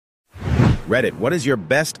Reddit, what is your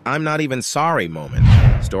best I'm not even sorry moment?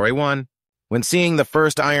 Story 1. When seeing the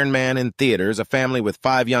first Iron Man in theaters, a family with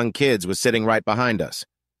 5 young kids was sitting right behind us.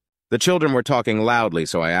 The children were talking loudly,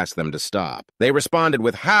 so I asked them to stop. They responded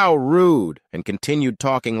with, "How rude," and continued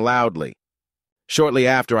talking loudly. Shortly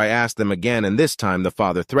after, I asked them again, and this time the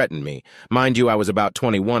father threatened me. Mind you, I was about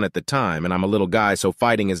 21 at the time, and I'm a little guy, so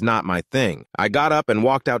fighting is not my thing. I got up and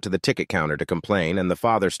walked out to the ticket counter to complain, and the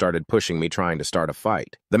father started pushing me, trying to start a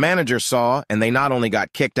fight. The manager saw, and they not only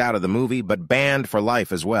got kicked out of the movie, but banned for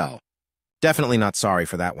life as well. Definitely not sorry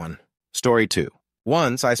for that one. Story 2.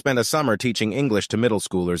 Once, I spent a summer teaching English to middle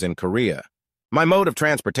schoolers in Korea. My mode of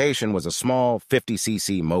transportation was a small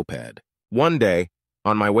 50cc moped. One day,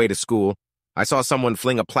 on my way to school, I saw someone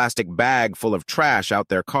fling a plastic bag full of trash out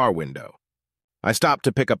their car window. I stopped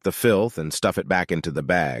to pick up the filth and stuff it back into the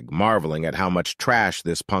bag, marveling at how much trash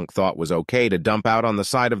this punk thought was okay to dump out on the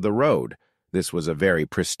side of the road. This was a very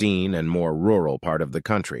pristine and more rural part of the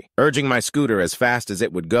country. Urging my scooter as fast as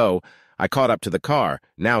it would go, I caught up to the car,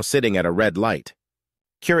 now sitting at a red light.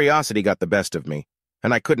 Curiosity got the best of me,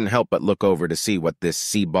 and I couldn't help but look over to see what this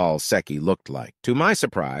sea-ball Seki looked like. To my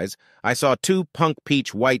surprise, I saw 2 punk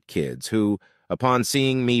peach white kids who, upon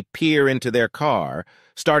seeing me peer into their car,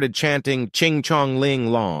 started chanting Ching Chong Ling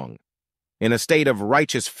Long. In a state of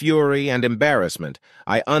righteous fury and embarrassment,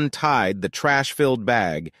 I untied the trash-filled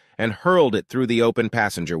bag and hurled it through the open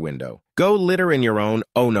passenger window. Go litter in your own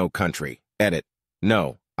Oh-No country. Edit.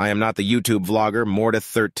 No, I am not the YouTube vlogger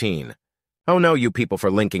Mortith13. Oh no, you people for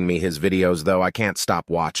linking me his videos, though I can't stop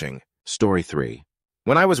watching. Story 3.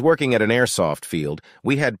 When I was working at an airsoft field,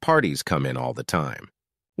 we had parties come in all the time.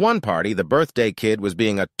 One party, the birthday kid was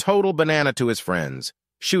being a total banana to his friends,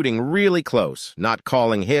 shooting really close, not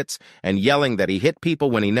calling hits, and yelling that he hit people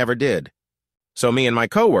when he never did. So me and my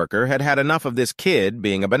coworker had had enough of this kid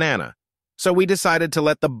being a banana. So we decided to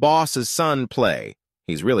let the boss's son play.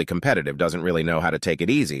 He's really competitive, doesn't really know how to take it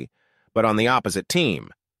easy, but on the opposite team.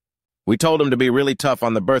 We told him to be really tough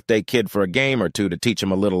on the birthday kid for a game or two to teach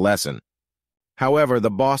him a little lesson. However, the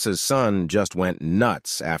boss's son just went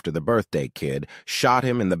nuts after the birthday kid shot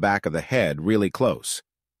him in the back of the head really close.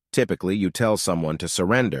 Typically, you tell someone to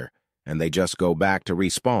surrender, and they just go back to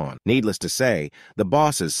respawn. Needless to say, the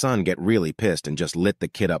boss's son get really pissed and just lit the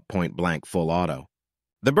kid up point blank full auto.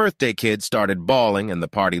 The birthday kid started bawling and the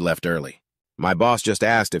party left early. My boss just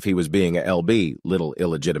asked if he was being a LB, little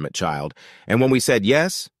illegitimate child, and when we said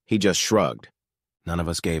yes, he just shrugged. None of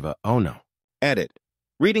us gave a oh no. Edit.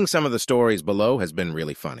 Reading some of the stories below has been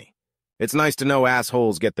really funny. It's nice to know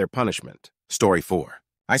assholes get their punishment. Story 4.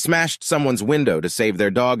 I smashed someone's window to save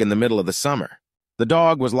their dog in the middle of the summer. The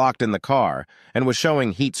dog was locked in the car and was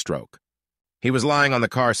showing heat stroke. He was lying on the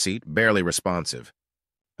car seat, barely responsive.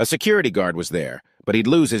 A security guard was there, but he'd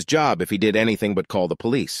lose his job if he did anything but call the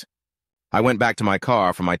police. I went back to my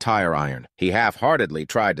car for my tire iron. He half-heartedly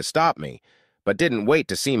tried to stop me, but didn't wait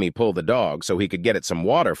to see me pull the dog so he could get it some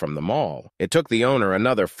water from the mall. It took the owner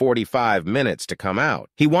another 45 minutes to come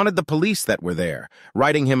out. He wanted the police that were there,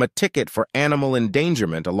 writing him a ticket for animal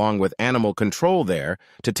endangerment along with animal control there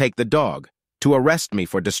to take the dog, to arrest me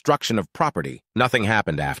for destruction of property. Nothing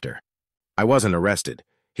happened after. I wasn't arrested.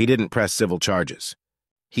 He didn't press civil charges.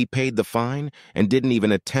 He paid the fine and didn't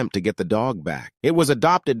even attempt to get the dog back. It was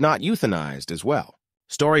adopted, not euthanized, as well.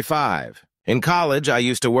 Story 5. In college, I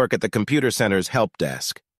used to work at the computer center's help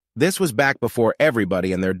desk. This was back before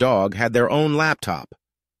everybody and their dog had their own laptop,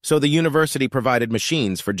 so the university provided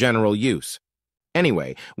machines for general use.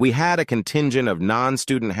 Anyway, we had a contingent of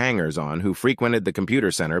non-student hangers-on who frequented the computer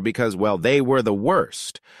center because, well, they were the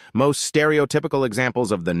worst, most stereotypical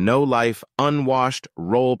examples of the no-life, unwashed,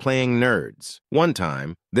 role-playing nerds. One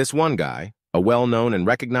time, this one guy, a well-known and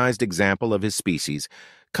recognized example of his species,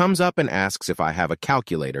 comes up and asks if I have a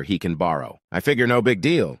calculator he can borrow. I figure no big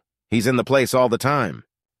deal. He's in the place all the time.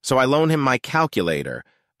 So I loan him my calculator,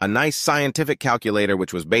 a nice scientific calculator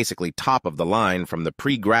which was basically top of the line from the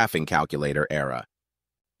pre-graphing calculator era.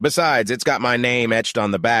 Besides, it's got my name etched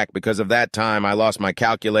on the back because of that time I lost my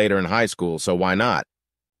calculator in high school, so why not?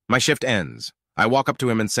 My shift ends. I walk up to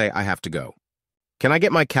him and say I have to go. Can I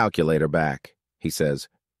get my calculator back? He says.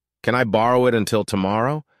 Can I borrow it until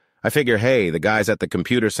tomorrow? I figure, hey, the guy's at the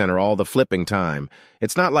computer center all the flipping time.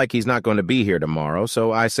 It's not like he's not going to be here tomorrow,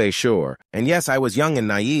 so I say sure. And yes, I was young and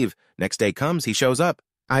naive. Next day comes, he shows up.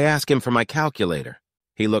 I ask him for my calculator.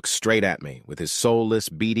 He looks straight at me with his soulless,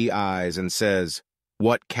 beady eyes and says,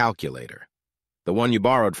 "What calculator?" "The one you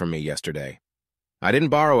borrowed from me yesterday." "I didn't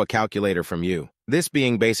borrow a calculator from you." This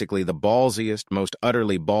being basically the ballsiest, most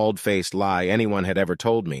utterly bald-faced lie anyone had ever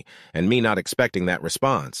told me, and me not expecting that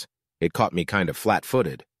response. It caught me kind of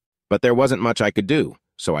flat-footed. But there wasn't much I could do,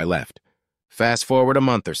 so I left. Fast forward a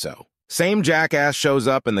month or so. Same jackass shows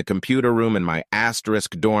up in the computer room in my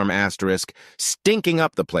asterisk dorm asterisk, stinking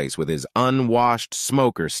up the place with his unwashed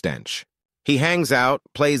smoker stench. He hangs out,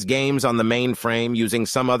 plays games on the mainframe using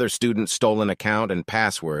some other student's stolen account and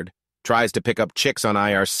password, tries to pick up chicks on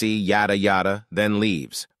IRC, yada yada, then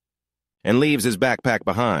leaves. And leaves his backpack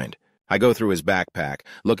behind. I go through his backpack,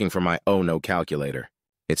 looking for my oh-no calculator.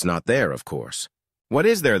 It's not there, of course. What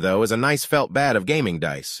is there, though, is a nice felt bag of gaming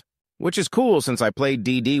dice, which is cool since I played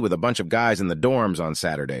DD with a bunch of guys in the dorms on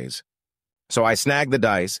Saturdays. So I snag the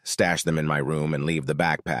dice, stash them in my room, and leave the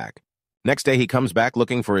backpack. Next day he comes back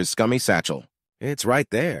looking for his scummy satchel. It's right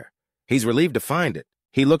there. He's relieved to find it.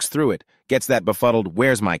 He looks through it, gets that befuddled,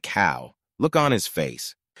 "Where's my cow?" look on his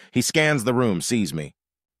face. He scans the room, sees me.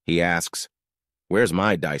 He asks, "Where's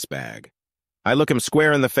my dice bag?" I look him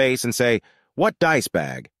square in the face and say, "What dice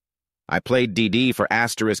bag?" I played DD for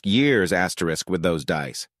years with those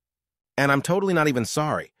dice. And I'm totally not even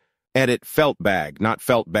sorry. Edit felt bag, not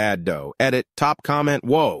felt bad dough. Edit top comment,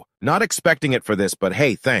 whoa. Not expecting it for this, but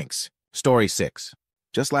hey, thanks. Story 6.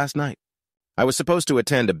 Just last night. I was supposed to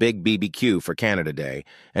attend a big BBQ for Canada Day,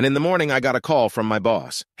 and in the morning I got a call from my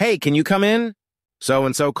boss. "Hey, can you come in?"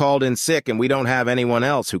 So-and-so called in sick and we don't have anyone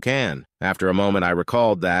else who can. After a moment I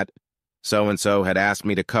recalled that so-and-so had asked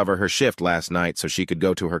me to cover her shift last night so she could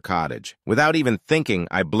go to her cottage. Without even thinking,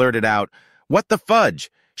 I blurted out, "What the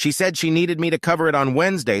fudge? She said she needed me to cover it on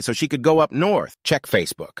Wednesday so she could go up north." Check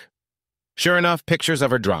Facebook. Sure enough, pictures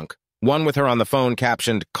of her drunk. One with her on the phone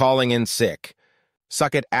captioned, "Calling in sick.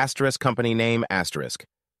 Suck it, asterisk, company name, asterisk."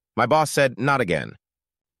 My boss said, "Not again.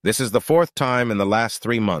 This is the 4th time in the last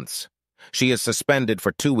 3 months. She is suspended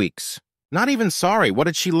for 2 weeks. Not even sorry. What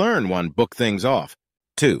did she learn? 1. Book things off.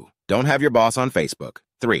 2. Don't have your boss on Facebook.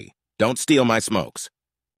 3. Don't steal my smokes."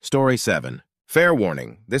 Story 7. Fair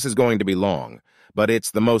warning, this is going to be long, but it's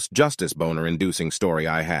the most justice boner-inducing story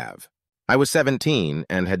I have. I was 17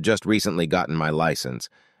 and had just recently gotten my license,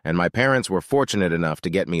 and my parents were fortunate enough to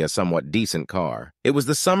get me a somewhat decent car. It was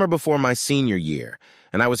the summer before my senior year,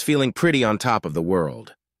 and I was feeling pretty on top of the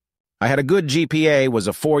world. I had a good GPA, was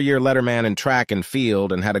a 4-year letterman in track and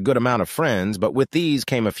field, and had a good amount of friends, but with these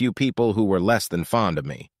came a few people who were less than fond of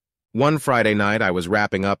me. One Friday night, I was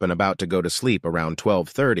wrapping up and about to go to sleep around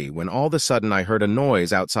 12:30 when all of a sudden I heard a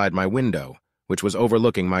noise outside my window, which was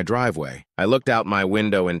overlooking my driveway. I looked out my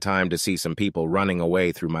window in time to see some people running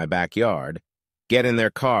away through my backyard, get in their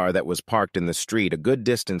car that was parked in the street a good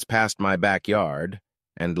distance past my backyard,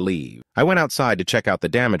 and leave. I went outside to check out the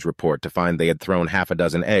damage report to find they had thrown half a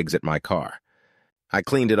dozen eggs at my car. I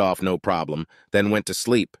cleaned it off no problem, then went to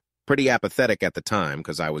sleep. Pretty apathetic at the time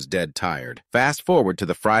because I was dead tired. Fast forward to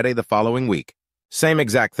the Friday the following week. Same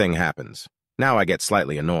exact thing happens. Now I get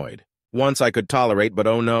slightly annoyed. Once I could tolerate, but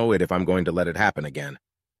oh no, if I'm going to let it happen again.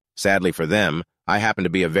 Sadly for them, I happen to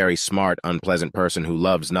be a very smart, unpleasant person who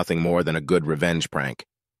loves nothing more than a good revenge prank.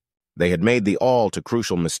 They had made the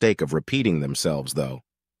all-too-crucial mistake of repeating themselves, though.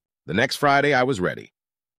 The next Friday, I was ready.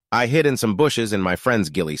 I hid in some bushes in my friend's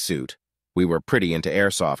ghillie suit. We were pretty into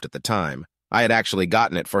airsoft at the time. I had actually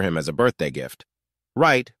gotten it for him as a birthday gift.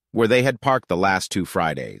 Right where they had parked the last 2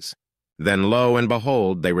 Fridays. Then lo and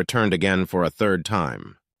behold, they returned again for a 3rd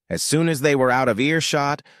time. As soon as they were out of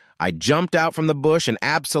earshot, I jumped out from the bush and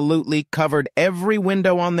absolutely covered every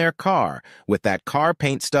window on their car with that car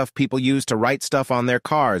paint stuff people use to write stuff on their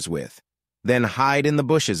cars with, then hide in the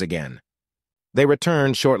bushes again. They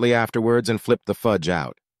returned shortly afterwards and flipped the fudge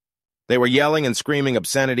out. They were yelling and screaming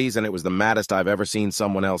obscenities, and it was the maddest I've ever seen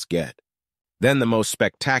someone else get. Then the most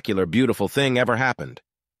spectacular, beautiful thing ever happened.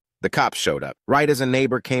 The cops showed up, right as a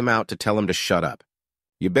neighbor came out to tell him to shut up.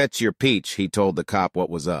 "You bet your peach," he told the cop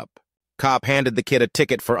what was up. Cop handed the kid a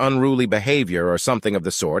ticket for unruly behavior or something of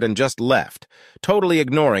the sort and just left, totally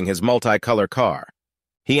ignoring his multicolor car.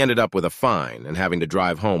 He ended up with a fine and having to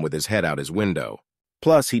drive home with his head out his window.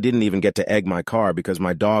 Plus, he didn't even get to egg my car because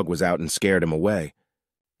my dog was out and scared him away.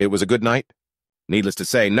 It was a good night. Needless to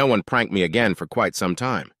say, no one pranked me again for quite some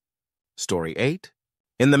time. Story 8.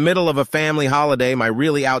 In the middle of a family holiday, my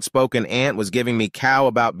really outspoken aunt was giving me cow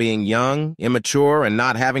about being young, immature, and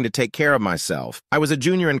not having to take care of myself. I was a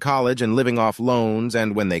junior in college and living off loans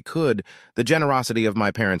and, when they could, the generosity of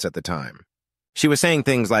my parents at the time. She was saying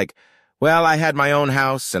things like, "Well, I had my own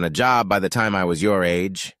house and a job by the time I was your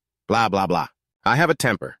age, blah, blah, blah." I have a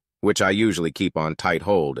temper, which I usually keep on tight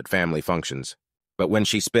hold at family functions. But when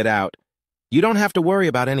she spit out, "You don't have to worry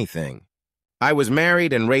about anything. I was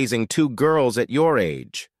married and raising 2 girls at your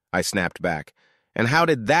age," I snapped back. "And how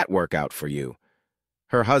did that work out for you?"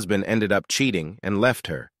 Her husband ended up cheating and left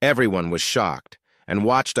her. Everyone was shocked and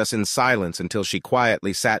watched us in silence until she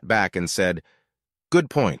quietly sat back and said, Good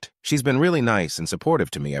point. She's been really nice and supportive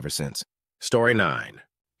to me ever since. Story 9.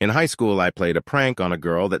 In high school, I played a prank on a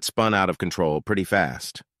girl that spun out of control pretty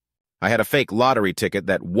fast. I had a fake lottery ticket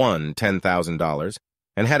that won $10,000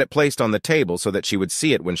 and had it placed on the table so that she would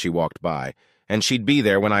see it when she walked by, and she'd be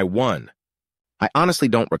there when I won. I honestly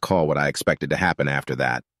don't recall what I expected to happen after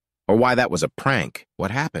that, or why that was a prank.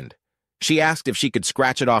 What happened? She asked if she could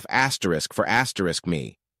scratch it off asterisk for asterisk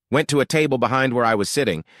me, went to a table behind where I was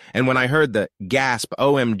sitting, and when I heard the gasp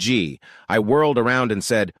OMG, I whirled around and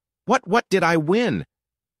said, What did I win?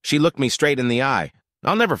 She looked me straight in the eye.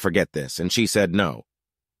 I'll never forget this, and she said no.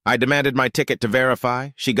 I demanded my ticket to verify.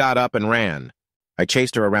 She got up and ran. I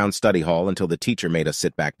chased her around study hall until the teacher made us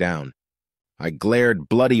sit back down. I glared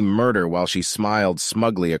bloody murder while she smiled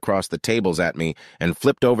smugly across the tables at me and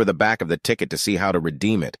flipped over the back of the ticket to see how to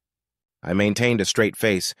redeem it. I maintained a straight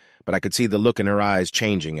face, but I could see the look in her eyes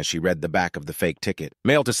changing as she read the back of the fake ticket.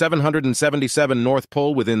 Mail to 777 North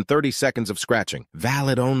Pole within 30 seconds of scratching.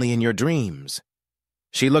 Valid only in your dreams.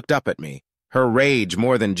 She looked up at me, her rage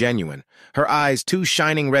more than genuine, her eyes two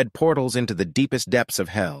shining red portals into the deepest depths of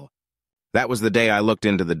hell. That was the day I looked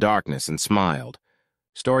into the darkness and smiled.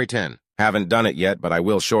 Story 10. Haven't done it yet, but I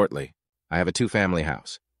will shortly. I have a two-family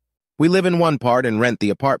house. We live in one part and rent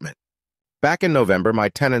the apartment. Back in November, my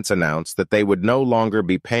tenants announced that they would no longer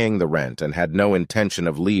be paying the rent and had no intention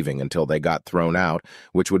of leaving until they got thrown out,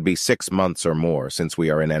 which would be 6 months or more since we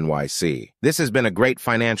are in NYC. This has been a great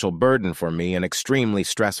financial burden for me and extremely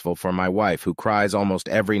stressful for my wife, who cries almost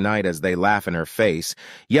every night as they laugh in her face,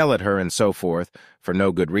 yell at her, and so forth, for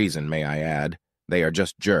no good reason, may I add. They are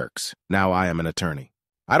just jerks. Now I am an attorney.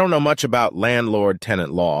 I don't know much about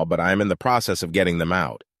landlord-tenant law, but I am in the process of getting them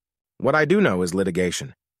out. What I do know is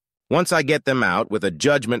litigation. Once I get them out with a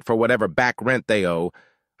judgment for whatever back rent they owe,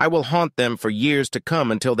 I will haunt them for years to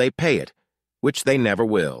come until they pay it, which they never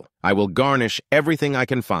will. I will garnish everything I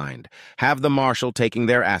can find, have the marshal taking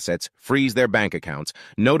their assets, freeze their bank accounts,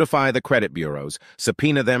 notify the credit bureaus,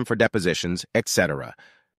 subpoena them for depositions, etc.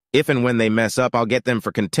 If and when they mess up, I'll get them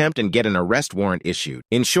for contempt and get an arrest warrant issued.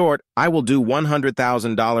 In short, I will do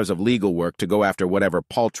 $100,000 of legal work to go after whatever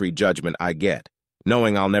paltry judgment I get,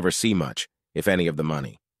 knowing I'll never see much, if any, of the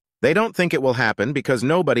money. They don't think it will happen because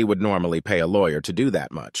nobody would normally pay a lawyer to do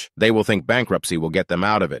that much. They will think bankruptcy will get them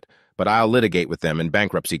out of it, but I'll litigate with them in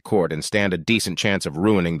bankruptcy court and stand a decent chance of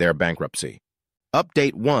ruining their bankruptcy.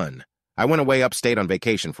 Update 1. I went away upstate on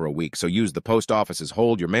vacation for a week, so used the post office's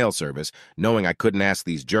hold your mail service, knowing I couldn't ask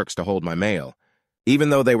these jerks to hold my mail.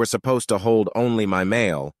 Even though they were supposed to hold only my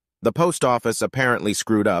mail, the post office apparently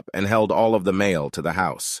screwed up and held all of the mail to the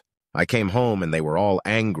house. I came home and they were all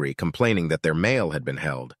angry, complaining that their mail had been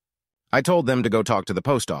held. I told them to go talk to the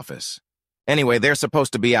post office. Anyway, they're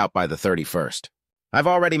supposed to be out by the 31st. I've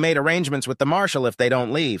already made arrangements with the marshal if they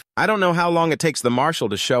don't leave. I don't know how long it takes the marshal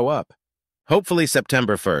to show up. Hopefully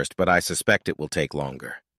September 1st, but I suspect it will take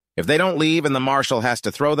longer. If they don't leave and the marshal has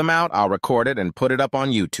to throw them out, I'll record it and put it up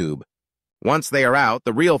on YouTube. Once they are out,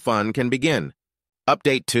 the real fun can begin.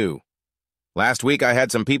 Update 2. Last week, I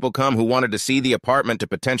had some people come who wanted to see the apartment to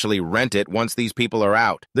potentially rent it once these people are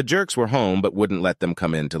out. The jerks were home but wouldn't let them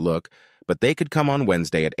come in to look, but they could come on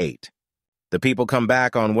Wednesday at 8. The people come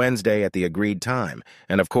back on Wednesday at the agreed time,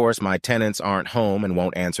 and of course my tenants aren't home and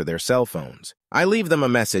won't answer their cell phones. I leave them a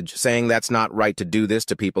message saying that's not right to do this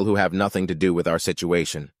to people who have nothing to do with our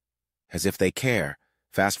situation. As if they care.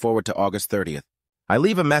 Fast forward to August 30th. I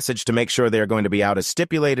leave a message to make sure they are going to be out as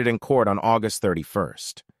stipulated in court on August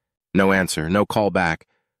 31st. No answer, no call back.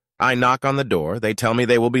 I knock on the door. They tell me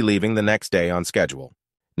they will be leaving the next day on schedule.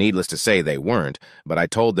 Needless to say, they weren't, but I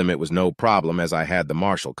told them it was no problem as I had the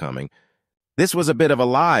marshal coming. This was a bit of a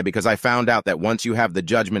lie because I found out that once you have the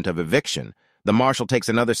judgment of eviction, the marshal takes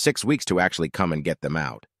another 6 weeks to actually come and get them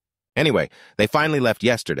out. Anyway, they finally left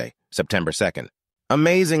yesterday, September 2nd.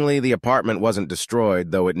 Amazingly, the apartment wasn't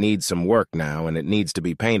destroyed, though it needs some work now and it needs to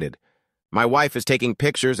be painted. My wife is taking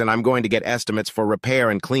pictures and I'm going to get estimates for repair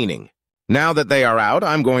and cleaning. Now that they are out,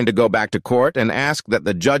 I'm going to go back to court and ask that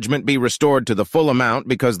the judgment be restored to the full amount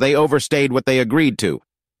because they overstayed what they agreed to.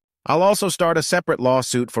 I'll also start a separate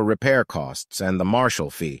lawsuit for repair costs and the marshal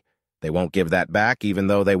fee. They won't give that back even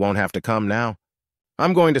though they won't have to come now.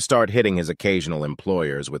 I'm going to start hitting his occasional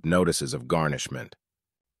employers with notices of garnishment.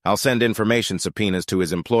 I'll send information subpoenas to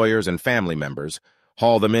his employers and family members,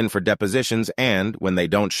 haul them in for depositions, and, when they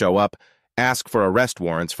don't show up, ask for arrest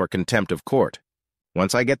warrants for contempt of court.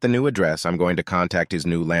 Once I get the new address, I'm going to contact his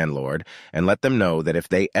new landlord and let them know that if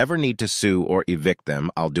they ever need to sue or evict them,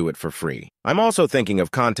 I'll do it for free. I'm also thinking of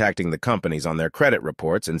contacting the companies on their credit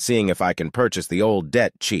reports and seeing if I can purchase the old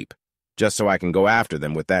debt cheap, just so I can go after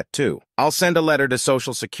them with that too. I'll send a letter to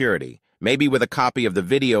Social Security, maybe with a copy of the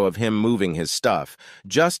video of him moving his stuff,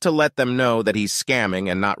 just to let them know that he's scamming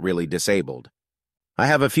and not really disabled. I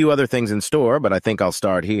have a few other things in store, but I think I'll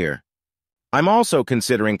start here. I'm also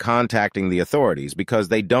considering contacting the authorities because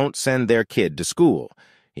they don't send their kid to school.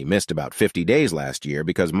 He missed about 50 days last year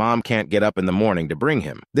because mom can't get up in the morning to bring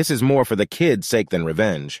him. This is more for the kid's sake than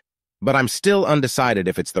revenge. But I'm still undecided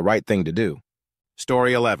if it's the right thing to do.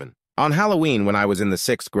 Story 11. On Halloween, when I was in the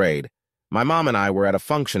 6th grade, my mom and I were at a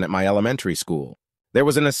function at my elementary school. There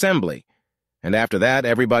was an assembly, and after that,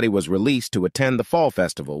 everybody was released to attend the fall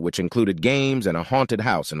festival, which included games and a haunted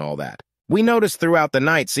house and all that. We noticed throughout the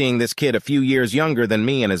night seeing this kid a few years younger than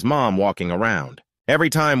me and his mom walking around. Every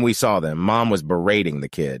time we saw them, Mom was berating the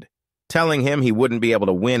kid, telling him he wouldn't be able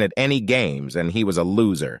to win at any games and he was a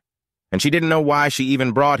loser. And she didn't know why she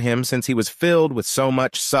even brought him since he was filled with so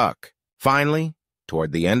much suck. Finally,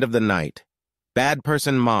 toward the end of the night, Bad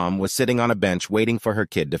Person Mom was sitting on a bench waiting for her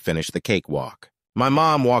kid to finish the cakewalk. My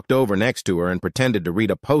mom walked over next to her and pretended to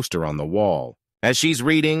read a poster on the wall. As she's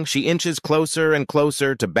reading, she inches closer and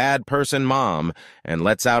closer to Bad Person Mom and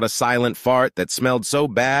lets out a silent fart that smelled so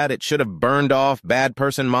bad it should have burned off Bad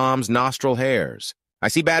Person Mom's nostril hairs. I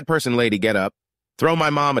see Bad Person Lady get up, throw my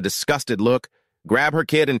mom a disgusted look, grab her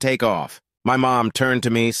kid and take off. My mom turned to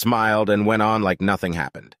me, smiled, and went on like nothing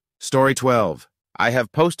happened. Story 12. I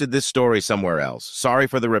have posted this story somewhere else. Sorry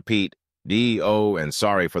for the repeat, D-O, and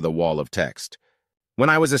sorry for the wall of text. When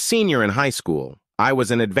I was a senior in high school, I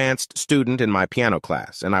was an advanced student in my piano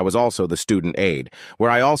class, and I was also the student aide,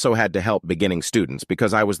 where I also had to help beginning students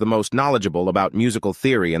because I was the most knowledgeable about musical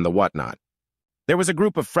theory and the whatnot. There was a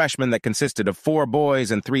group of freshmen that consisted of 4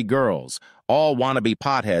 boys and 3 girls, all wannabe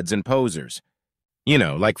potheads and posers. You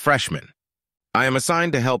know, like freshmen. I am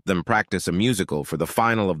assigned to help them practice a musical for the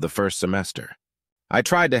final of the first semester. I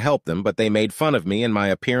tried to help them, but they made fun of me and my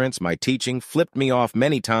appearance, my teaching, flipped me off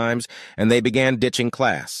many times, and they began ditching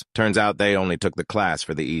class. Turns out they only took the class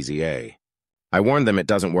for the easy A. I warned them it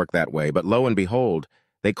doesn't work that way, but lo and behold,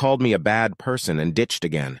 they called me a bad person and ditched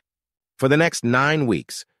again. For the next 9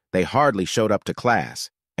 weeks, they hardly showed up to class,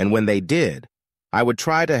 and when they did, I would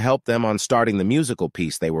try to help them on starting the musical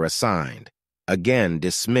piece they were assigned. Again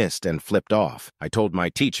dismissed and flipped off. I told my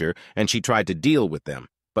teacher, and she tried to deal with them.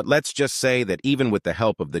 But let's just say that even with the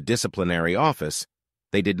help of the disciplinary office,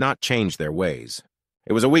 they did not change their ways.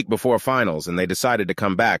 It was a week before finals, and they decided to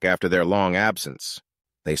come back after their long absence.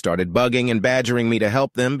 They started bugging and badgering me to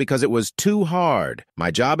help them because it was too hard. My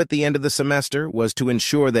job at the end of the semester was to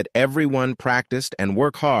ensure that everyone practiced and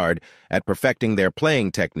worked hard at perfecting their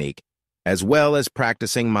playing technique, as well as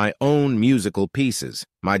practicing my own musical pieces.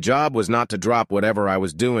 My job was not to drop whatever I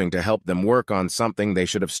was doing to help them work on something they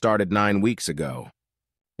should have started 9 weeks ago.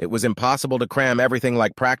 It was impossible to cram everything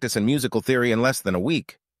like practice and musical theory in less than a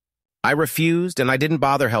week. I refused, and I didn't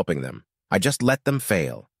bother helping them. I just let them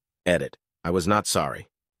fail. Edit. I was not sorry.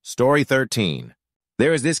 Story 13.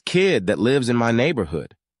 There is this kid that lives in my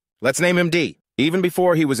neighborhood. Let's name him D. Even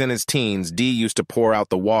before he was in his teens, D used to pour out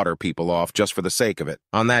the water people off just for the sake of it.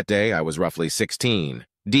 On that day, I was roughly 16.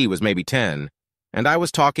 D was maybe 10, and I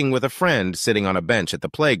was talking with a friend sitting on a bench at the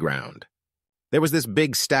playground. There was this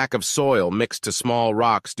big stack of soil mixed to small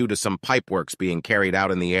rocks due to some pipeworks being carried out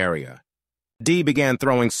in the area. D began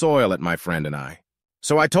throwing soil at my friend and I.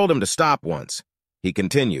 So I told him to stop once. He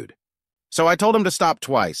continued. So I told him to stop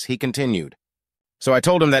twice. He continued. So I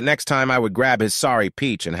told him that next time I would grab his sorry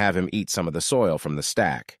peach and have him eat some of the soil from the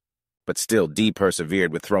stack. But still, D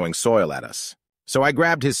persevered with throwing soil at us. So I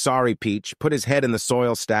grabbed his sorry peach, put his head in the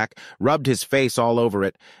soil stack, rubbed his face all over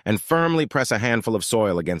it, and firmly pressed a handful of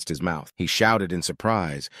soil against his mouth. He shouted in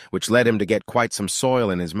surprise, which led him to get quite some soil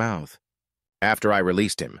in his mouth. After I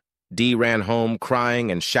released him, D ran home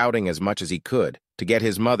crying and shouting as much as he could to get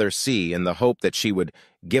his mother C in the hope that she would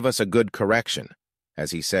give us a good correction,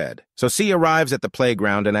 as he said. So C arrives at the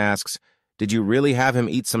playground and asks, "Did you really have him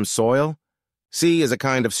eat some soil?" C is a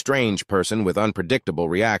kind of strange person with unpredictable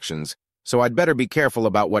reactions, so I'd better be careful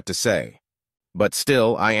about what to say. But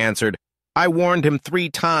still, I answered, "I warned him 3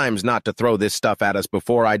 times not to throw this stuff at us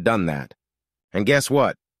before I'd done that." And guess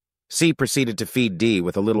what? C proceeded to feed D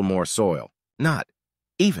with a little more soil. Not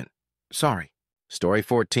even. Sorry. Story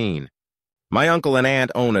 14. My uncle and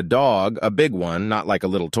aunt own a dog, a big one, not like a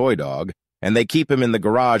little toy dog, and they keep him in the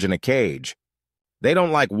garage in a cage. They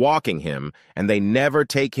don't like walking him, and they never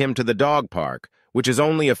take him to the dog park, which is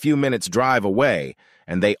only a few minutes' drive away,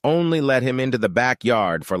 and they only let him into the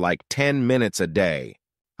backyard for like 10 minutes a day.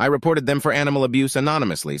 I reported them for animal abuse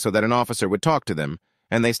anonymously so that an officer would talk to them,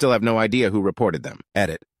 and they still have no idea who reported them.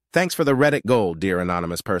 Edit. Thanks for the Reddit gold, dear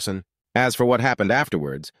anonymous person. As for what happened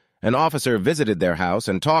afterwards, an officer visited their house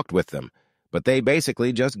and talked with them, but they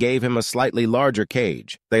basically just gave him a slightly larger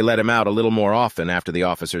cage. They let him out a little more often after the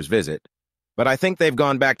officer's visit, but I think they've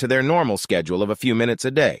gone back to their normal schedule of a few minutes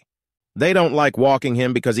a day. They don't like walking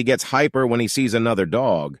him because he gets hyper when he sees another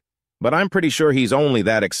dog, but I'm pretty sure he's only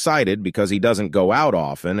that excited because he doesn't go out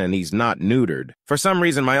often and he's not neutered. For some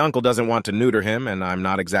reason, my uncle doesn't want to neuter him, and I'm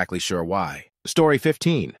not exactly sure why. Story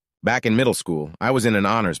 15. Back in middle school, I was in an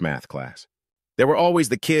honors math class. There were always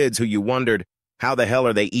the kids who you wondered, how the hell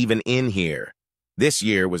are they even in here? This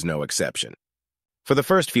year was no exception. For the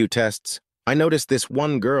first few tests, I noticed this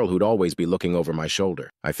one girl who'd always be looking over my shoulder.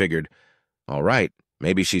 I figured, all right,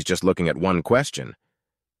 maybe she's just looking at one question.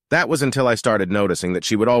 That was until I started noticing that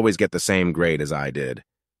she would always get the same grade as I did.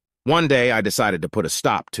 One day, I decided to put a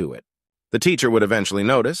stop to it. The teacher would eventually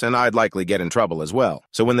notice, and I'd likely get in trouble as well.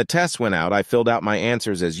 So when the tests went out, I filled out my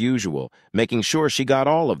answers as usual, making sure she got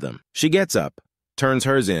all of them. She gets up, turns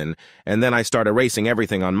hers in, and then I start erasing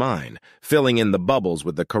everything on mine, filling in the bubbles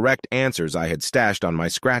with the correct answers I had stashed on my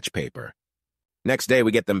scratch paper. Next day,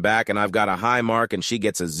 we get them back, and I've got a high mark, and she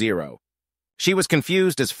gets a 0. She was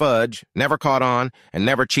confused as fudge, never caught on, and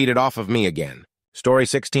never cheated off of me again. Story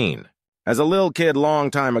 16. As a little kid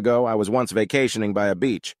long time ago, I was once vacationing by a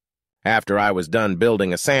beach. After I was done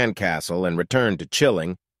building a sandcastle and returned to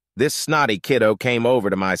chilling, this snotty kiddo came over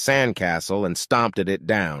to my sandcastle and stomped it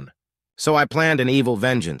down. So I planned an evil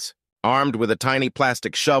vengeance. Armed with a tiny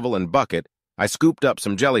plastic shovel and bucket, I scooped up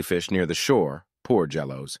some jellyfish near the shore, poor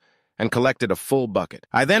jellos, and collected a full bucket.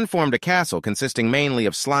 I then formed a castle consisting mainly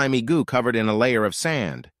of slimy goo covered in a layer of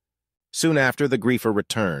sand. Soon after, the griefer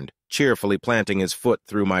returned, cheerfully planting his foot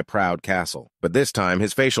through my proud castle. But this time,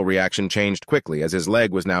 his facial reaction changed quickly as his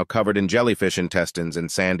leg was now covered in jellyfish intestines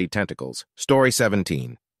and sandy tentacles. Story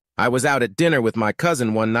 17. I was out at dinner with my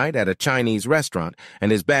cousin one night at a Chinese restaurant,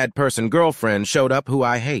 and his bad person girlfriend showed up who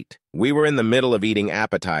I hate. We were in the middle of eating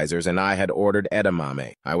appetizers, and I had ordered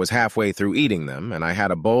edamame. I was halfway through eating them, and I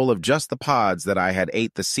had a bowl of just the pods that I had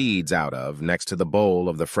ate the seeds out of next to the bowl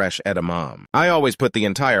of the fresh edamame. I always put the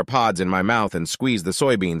entire pods in my mouth and squeezed the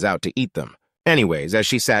soybeans out to eat them. Anyways, as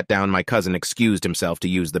she sat down, my cousin excused himself to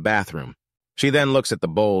use the bathroom. She then looks at the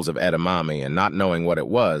bowls of edamame and, not knowing what it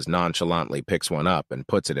was, nonchalantly picks one up and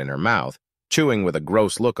puts it in her mouth, chewing with a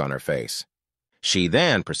gross look on her face. She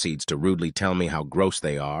then proceeds to rudely tell me how gross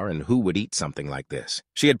they are and who would eat something like this.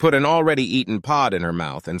 She had put an already eaten pod in her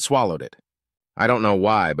mouth and swallowed it. I don't know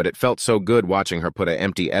why, but it felt so good watching her put an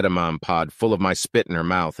empty edamame pod full of my spit in her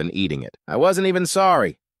mouth and eating it. I wasn't even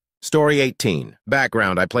sorry. Story 18.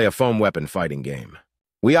 Background, I play a foam weapon fighting game.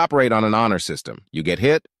 We operate on an honor system. You get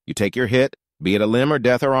hit, you take your hit, be it a limb or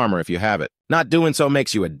death or armor if you have it. Not doing so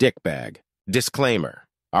makes you a dickbag. Disclaimer.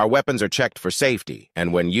 Our weapons are checked for safety,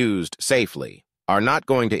 and when used safely, are not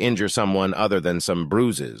going to injure someone other than some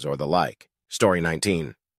bruises or the like. Story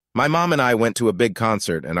 19. My mom and I went to a big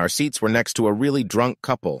concert, and our seats were next to a really drunk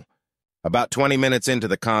couple. About 20 minutes into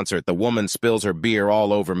the concert, the woman spills her beer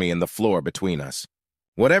all over me and the floor between us.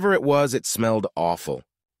 Whatever it was, it smelled awful.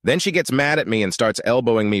 Then she gets mad at me and starts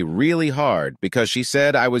elbowing me really hard because she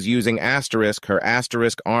said I was using her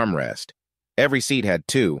asterisk armrest. Every seat had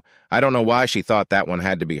 2. I don't know why she thought that one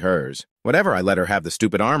had to be hers. Whatever, I let her have the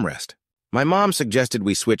stupid armrest. My mom suggested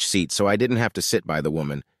we switch seats so I didn't have to sit by the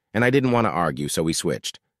woman, and I didn't want to argue, so we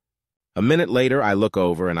switched. A minute later, I look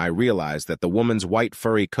over and I realize that the woman's white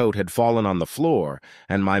furry coat had fallen on the floor,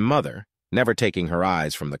 and my mother, never taking her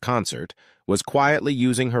eyes from the concert, was quietly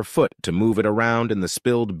using her foot to move it around in the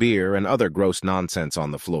spilled beer and other gross nonsense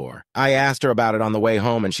on the floor. I asked her about it on the way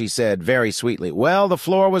home, and she said very sweetly, "Well, the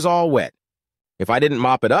floor was all wet. If I didn't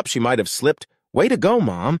mop it up, she might have slipped. Way to go,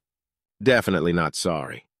 Mom." Definitely not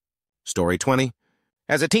sorry. Story 20.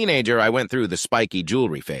 As a teenager, I went through the spiky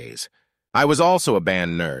jewelry phase. I was also a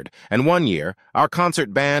band nerd, and one year, our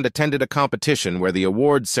concert band attended a competition where the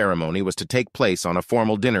awards ceremony was to take place on a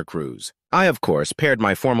formal dinner cruise. I, of course, paired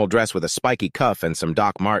my formal dress with a spiky cuff and some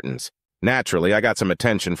Doc Martens. Naturally, I got some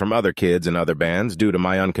attention from other kids in other bands due to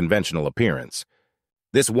my unconventional appearance.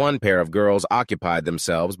 This one pair of girls occupied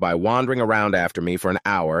themselves by wandering around after me for an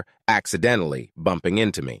hour, accidentally bumping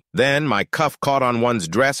into me. Then my cuff caught on one's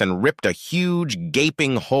dress and ripped a huge,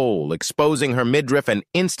 gaping hole, exposing her midriff and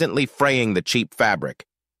instantly fraying the cheap fabric.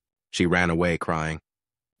 She ran away crying.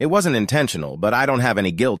 It wasn't intentional, but I don't have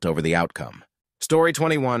any guilt over the outcome. Story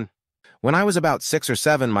 21. When I was about 6 or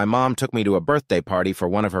 7, my mom took me to a birthday party for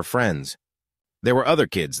one of her friends. There were other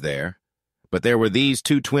kids there, but there were these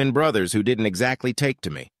 2 twin brothers who didn't exactly take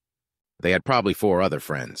to me. They had probably 4 other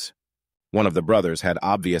friends. One of the brothers had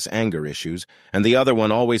obvious anger issues, and the other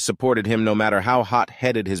one always supported him no matter how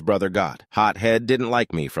hot-headed his brother got. Hothead didn't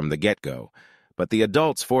like me from the get-go, but the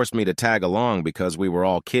adults forced me to tag along because we were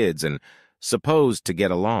all kids, and supposed to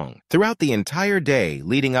get along. Throughout the entire day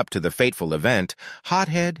leading up to the fateful event,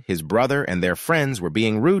 Hothead, his brother, and their friends were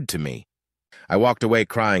being rude to me. I walked away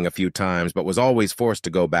crying a few times, but was always forced to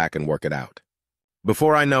go back and work it out.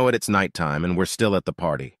 Before I know it, it's nighttime, and we're still at the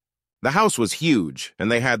party. The house was huge,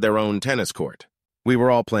 and they had their own tennis court. We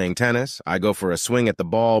were all playing tennis. I go for a swing at the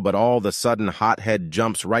ball, but all of a sudden Hothead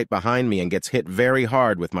jumps right behind me and gets hit very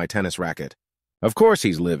hard with my tennis racket. Of course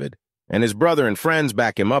he's livid, and his brother and friends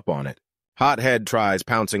back him up on it. Hothead tries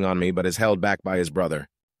pouncing on me, but is held back by his brother.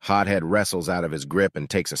 Hothead wrestles out of his grip and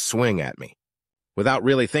takes a swing at me. Without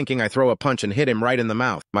really thinking, I throw a punch and hit him right in the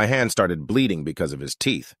mouth. My hand started bleeding because of his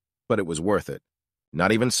teeth, but it was worth it.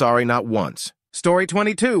 Not even sorry, not once. Story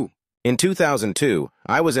 22. In 2002,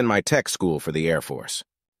 I was in my tech school for the Air Force.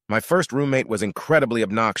 My first roommate was incredibly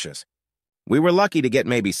obnoxious. We were lucky to get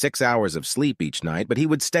maybe 6 hours of sleep each night, but he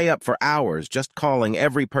would stay up for hours just calling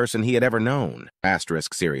every person he had ever known.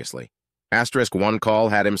 Asterisk, seriously. Asterisk, one call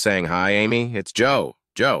had him saying, "Hi, Amy, it's Joe.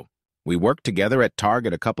 Joe. We worked together at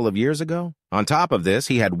Target a couple of years ago." On top of this,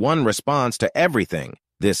 he had one response to everything: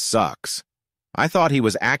 "This sucks." I thought he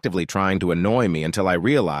was actively trying to annoy me until I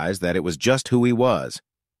realized that it was just who he was.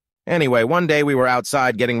 Anyway, one day we were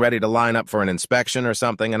outside getting ready to line up for an inspection or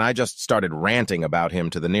something, and I just started ranting about him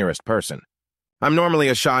to the nearest person. I'm normally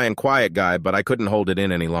a shy and quiet guy, but I couldn't hold it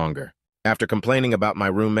in any longer. After complaining about my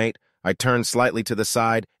roommate, I turned slightly to the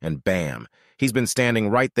side, and bam, he's been standing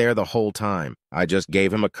right there the whole time. I just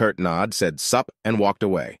gave him a curt nod, said sup, and walked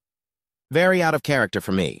away. Very out of character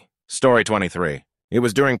for me. Story 23. It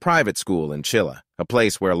was during private school in Chile, a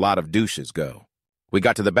place where a lot of douches go. We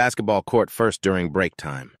got to the basketball court first during break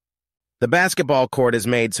time. The basketball court is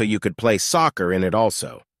made so you could play soccer in it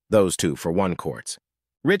also, those two for one courts.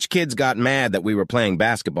 Rich kids got mad that we were playing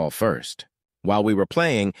basketball first. While we were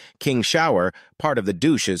playing, King Shower, part of the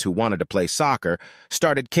douches who wanted to play soccer,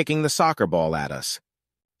 started kicking the soccer ball at us.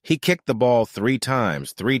 He kicked the ball 3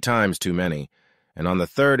 times too many, and on the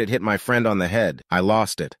third it hit my friend on the head. I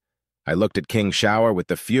lost it. I looked at King Shower with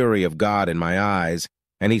the fury of God in my eyes,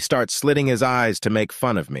 and he starts slitting his eyes to make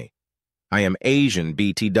fun of me. I am Asian,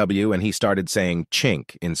 BTW, and he started saying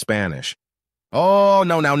chink in Spanish. Oh,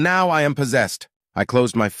 no, now I am possessed. I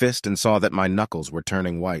closed my fist and saw that my knuckles were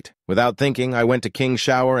turning white. Without thinking, I went to King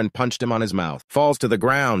Shower and punched him on his mouth. Falls to the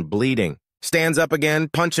ground, bleeding. Stands up again,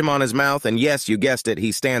 punch him on his mouth, and yes, you guessed it,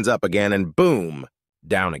 he stands up again, and boom,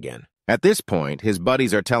 down again. At this point, his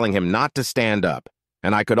buddies are telling him not to stand up,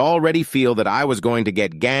 and I could already feel that I was going to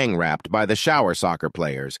get gang-rapped by the Shower soccer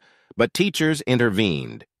players, but teachers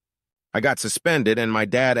intervened. I got suspended, and my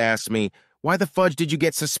dad asked me, "Why the fudge did you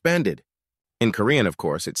get suspended?" In Korean, of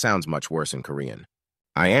course, it sounds much worse in Korean.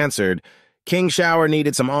 I answered, "King Shower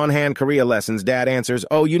needed some on-hand Korea lessons." Dad answers,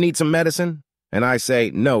 "Oh, you need some medicine?" And I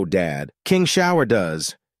say, "No, Dad, King Shower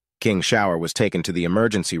does." King Shower was taken to the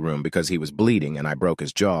emergency room because he was bleeding and I broke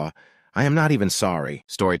his jaw. I am not even sorry.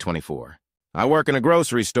 Story 24. I work in a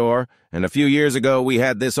grocery store, and a few years ago we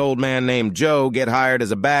had this old man named Joe get hired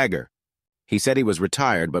as a bagger. He said he was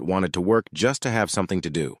retired but wanted to work just to have something to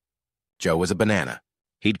do. Joe was a banana.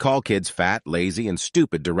 He'd call kids fat, lazy, and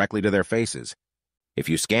stupid directly to their faces. If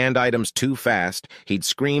you scanned items too fast, he'd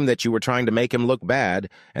scream that you were trying to make him look bad,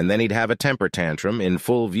 and then he'd have a temper tantrum in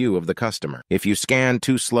full view of the customer. If you scanned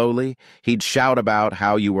too slowly, he'd shout about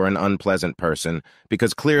how you were an unpleasant person,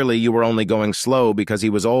 because clearly you were only going slow because he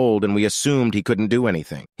was old and we assumed he couldn't do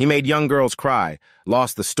anything. He made young girls cry,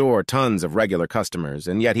 lost the store tons of regular customers,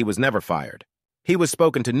 and yet he was never fired. He was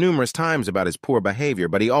spoken to numerous times about his poor behavior,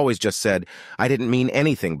 but he always just said, "I didn't mean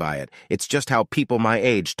anything by it. It's just how people my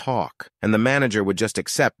age talk." And the manager would just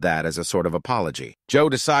accept that as a sort of apology. Joe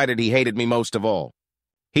decided he hated me most of all.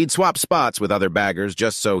 He'd swap spots with other baggers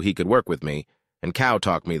just so he could work with me, and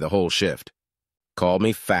cow-talk me the whole shift. Called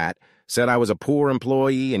me fat, said I was a poor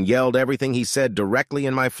employee, and yelled everything he said directly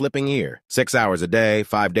in my flipping ear. 6 hours a day,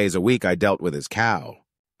 5 days a week, I dealt with his cow.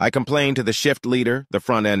 I complained to the shift leader, the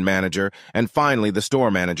front-end manager, and finally the store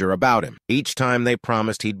manager about him. Each time they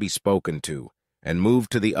promised he'd be spoken to, and moved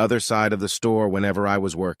to the other side of the store whenever I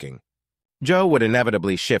was working. Joe would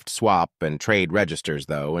inevitably shift swap and trade registers,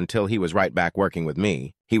 though, until he was right back working with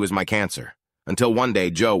me. He was my cancer. Until one day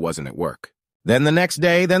Joe wasn't at work. Then the next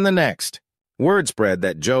day, then the next. Word spread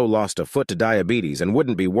that Joe lost a foot to diabetes and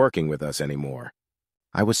wouldn't be working with us anymore.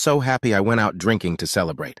 I was so happy I went out drinking to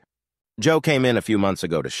celebrate. Joe came in a few months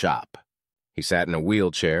ago to shop. He sat in a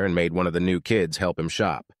wheelchair and made one of the new kids help him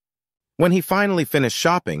shop. When he finally finished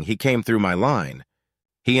shopping, he came through my line.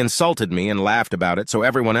 He insulted me and laughed about it so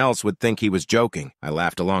everyone else would think he was joking. I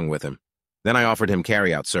laughed along with him. Then I offered him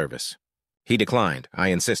carry-out service. He declined. I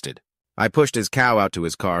insisted. I pushed his cow out to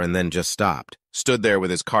his car and then just stopped, stood there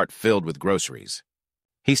with his cart filled with groceries.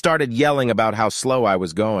 He started yelling about how slow I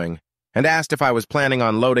was going and asked if I was planning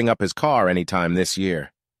on loading up his car anytime this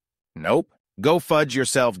year. Nope. Go fudge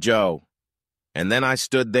yourself, Joe. And then I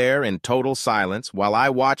stood there in total silence while I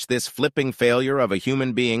watched this flipping failure of a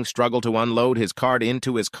human being struggle to unload his cart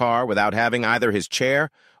into his car without having either his chair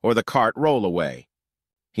or the cart roll away.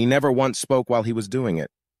 He never once spoke while he was doing it.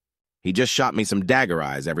 He just shot me some dagger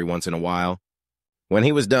eyes every once in a while. When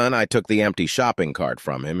he was done, I took the empty shopping cart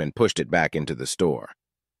from him and pushed it back into the store.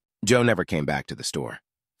 Joe never came back to the store.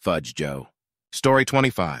 Fudge Joe. Story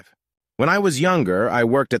 25. When I was younger, I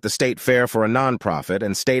worked at the state fair for a nonprofit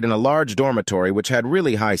and stayed in a large dormitory which had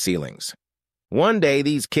really high ceilings. One day,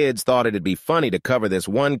 these kids thought it'd be funny to cover this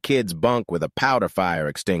one kid's bunk with a powder fire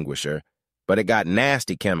extinguisher, but it got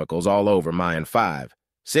nasty chemicals all over my and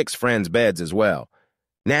 6 friends' beds as well.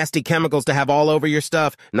 Nasty chemicals to have all over your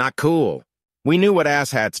stuff? Not cool. We knew what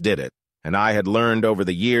asshats did it, and I had learned over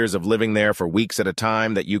the years of living there for weeks at a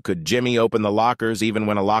time that you could jimmy open the lockers even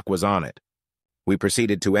when a lock was on it. We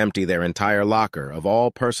proceeded to empty their entire locker of all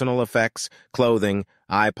personal effects, clothing,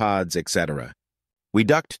 iPods, etc. We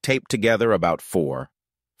duct taped together about 5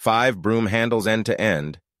 broom handles end to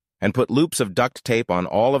end, and put loops of duct tape on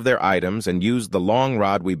all of their items and used the long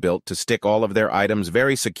rod we built to stick all of their items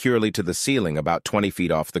very securely to the ceiling about 20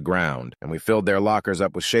 feet off the ground, and we filled their lockers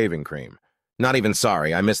up with shaving cream. Not even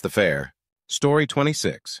sorry, I missed the fair. Story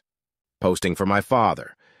 26. Posting for my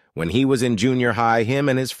father. When he was in junior high, him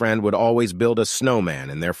and his friend would always build a snowman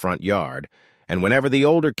in their front yard, and whenever the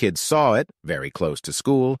older kids saw it, very close to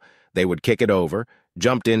school, they would kick it over,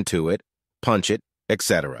 jumped into it, punch it,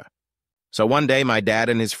 etc. So one day my dad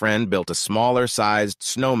and his friend built a smaller-sized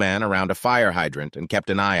snowman around a fire hydrant and kept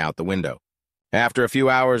an eye out the window. After a few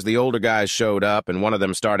hours, the older guys showed up, and one of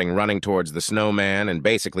them started running towards the snowman and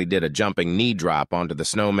basically did a jumping knee drop onto the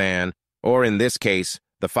snowman, or in this case,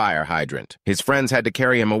 the fire hydrant. His friends had to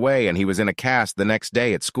carry him away, and he was in a cast the next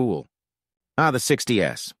day at school. The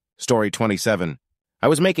 60S. Story 27. I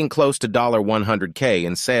was making close to $100K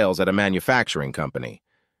in sales at a manufacturing company.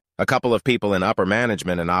 A couple of people in upper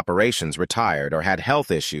management and operations retired or had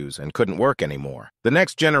health issues and couldn't work anymore. The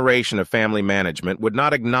next generation of family management would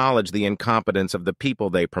not acknowledge the incompetence of the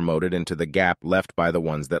people they promoted into the gap left by the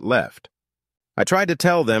ones that left. I tried to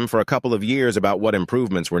tell them for a couple of years about what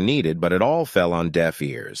improvements were needed, but it all fell on deaf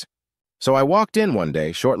ears. So I walked in one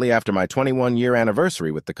day, shortly after my 21-year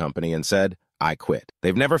anniversary with the company, and said, I quit.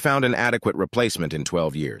 They've never found an adequate replacement in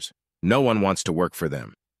 12 years. No one wants to work for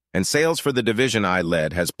them. And sales for the division I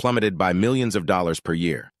led has plummeted by millions of dollars per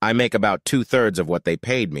year. I make about 2/3 of what they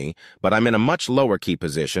paid me, but I'm in a much lower key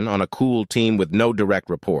position on a cool team with no direct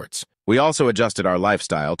reports. We also adjusted our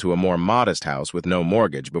lifestyle to a more modest house with no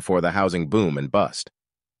mortgage before the housing boom and bust.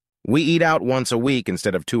 We eat out once a week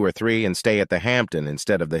instead of 2 or 3 and stay at the Hampton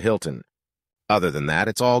instead of the Hilton. Other than that,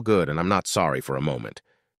 it's all good, and I'm not sorry for a moment.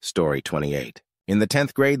 Story 28. In the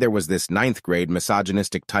 10th grade, there was this 9th grade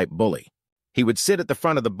misogynistic type bully. He would sit at the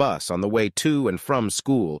front of the bus on the way to and from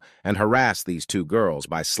school and harass these 2 girls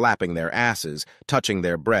by slapping their asses, touching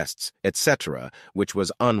their breasts, etc., which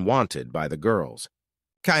was unwanted by the girls.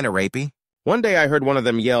 Kinda rapey. One day I heard one of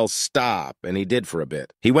them yell, "Stop," and he did for a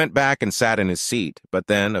bit. He went back and sat in his seat, but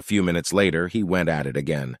then, a few minutes later, he went at it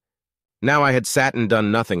again. Now I had sat and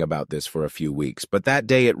done nothing about this for a few weeks, but that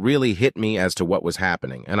day it really hit me as to what was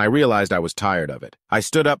happening, and I realized I was tired of it. I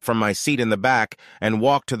stood up from my seat in the back and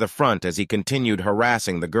walked to the front as he continued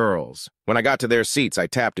harassing the girls. When I got to their seats, I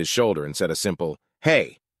tapped his shoulder and said a simple,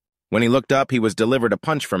 "Hey." When he looked up, he was delivered a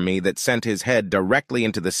punch from me that sent his head directly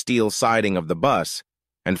into the steel siding of the bus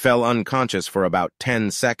and fell unconscious for about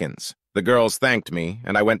 10 seconds. The girls thanked me,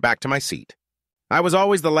 and I went back to my seat. I was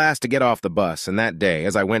always the last to get off the bus, and that day,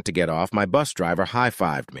 as I went to get off, my bus driver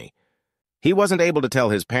high-fived me. He wasn't able to tell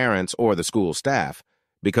his parents or the school staff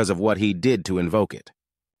because of what he did to invoke it.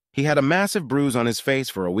 He had a massive bruise on his face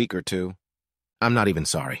for a week or 2. I'm not even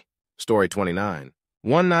sorry. Story 29.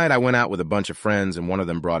 One night I went out with a bunch of friends, and one of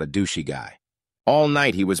them brought a douchey guy. All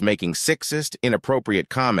night he was making sexist, inappropriate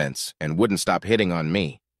comments and wouldn't stop hitting on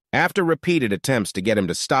me. After repeated attempts to get him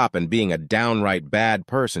to stop and being a downright bad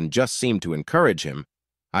person just seemed to encourage him,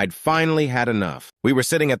 I'd finally had enough. We were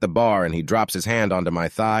sitting at the bar and he drops his hand onto my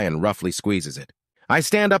thigh and roughly squeezes it. I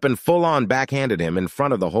stand up and full-on backhanded him in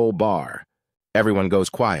front of the whole bar. Everyone goes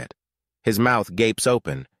quiet. His mouth gapes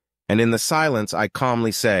open, and in the silence I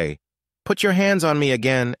calmly say, "Put your hands on me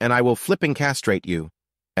again and I will flipping castrate you,"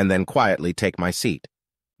 and then quietly take my seat.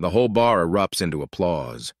 The whole bar erupts into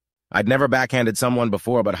applause. I'd never backhanded someone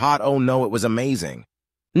before, but hot, oh no, it was amazing.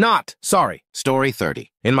 Not sorry. Story 30.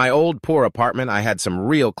 In my old poor apartment, I had some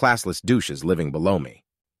real classless douches living below me.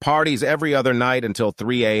 Parties every other night until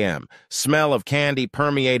 3 a.m. Smell of candy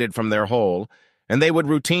permeated from their hole, and they would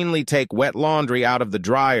routinely take wet laundry out of the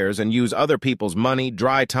dryers and use other people's money,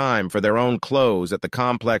 dry time for their own clothes at the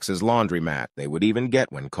complex's laundromat. They would even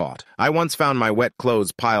get when caught. I once found my wet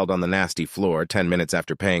clothes piled on the nasty floor 10 minutes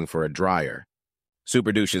after paying for a dryer.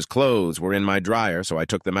 Super Douche's clothes were in my dryer, so I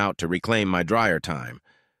took them out to reclaim my dryer time.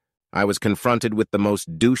 I was confronted with the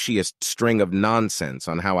most douchiest string of nonsense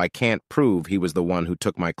on how I can't prove he was the one who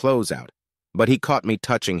took my clothes out. But he caught me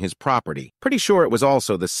touching his property. Pretty sure it was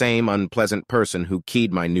also the same unpleasant person who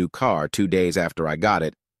keyed my new car 2 days after I got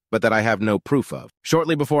it, but that I have no proof of.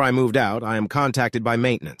 Shortly before I moved out, I am contacted by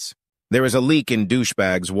maintenance. There is a leak in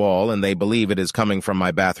douchebag's wall, and they believe it is coming from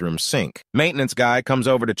my bathroom sink. Maintenance guy comes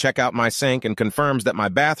over to check out my sink and confirms that my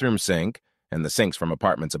bathroom sink, and the sinks from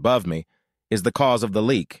apartments above me, is the cause of the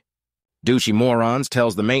leak. Douchey morons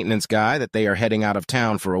tells the maintenance guy that they are heading out of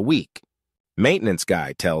town for a week. Maintenance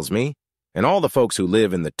guy tells me, and all the folks who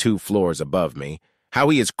live in the 2 floors above me, how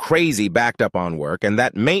he is crazy backed up on work and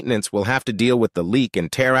that maintenance will have to deal with the leak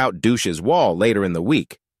and tear out Douche's wall later in the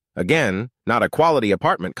week. Again, not a quality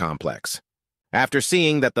apartment complex. After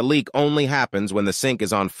seeing that the leak only happens when the sink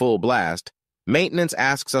is on full blast, maintenance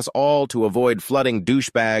asks us all to avoid flooding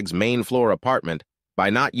douchebag's main floor apartment by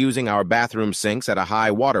not using our bathroom sinks at a high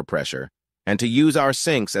water pressure, and to use our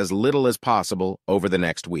sinks as little as possible over the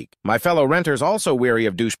next week. My fellow renters also weary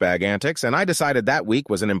of douchebag antics, and I decided that week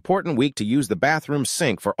was an important week to use the bathroom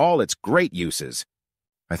sink for all its great uses.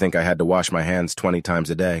 I think I had to wash my hands 20 times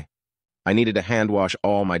a day. I needed to hand wash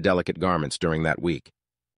all my delicate garments during that week.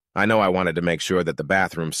 I know I wanted to make sure that the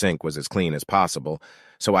bathroom sink was as clean as possible,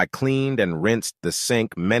 so I cleaned and rinsed the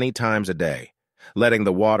sink many times a day, letting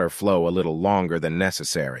the water flow a little longer than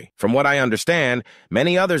necessary. From what I understand,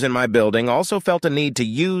 many others in my building also felt a need to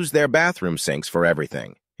use their bathroom sinks for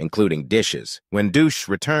everything, including dishes. When Douche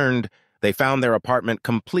returned, they found their apartment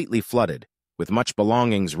completely flooded, with much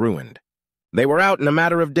belongings ruined. They were out in a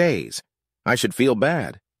matter of days. I should feel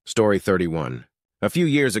bad. Story 31. A few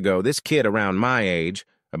years ago, this kid around my age,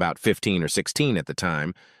 about 15 or 16 at the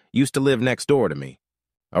time, used to live next door to me.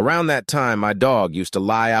 Around that time, my dog used to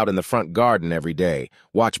lie out in the front garden every day,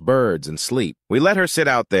 watch birds, and sleep. We let her sit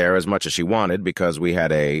out there as much as she wanted because we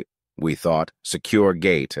had a, we thought, secure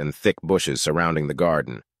gate and thick bushes surrounding the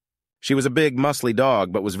garden. She was a big, muscly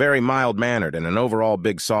dog, but was very mild-mannered and an overall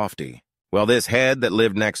big softy. Well, this head that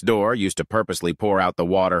lived next door used to purposely pour out the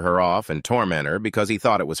water her off and torment her because he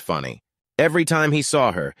thought it was funny. Every time he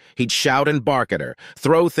saw her, he'd shout and bark at her,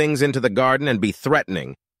 throw things into the garden, and be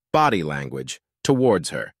threatening, body language,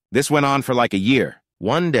 towards her. This went on for like a year.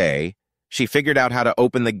 One day, she figured out how to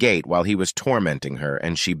open the gate while he was tormenting her,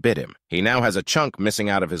 and she bit him. He now has a chunk missing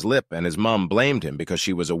out of his lip, and his mom blamed him because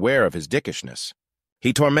she was aware of his dickishness.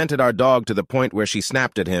 He tormented our dog to the point where she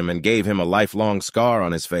snapped at him and gave him a lifelong scar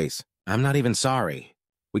on his face. I'm not even sorry.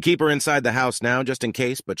 We keep her inside the house now just in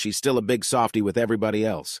case, but she's still a big softy with everybody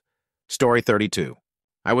else. Story 32.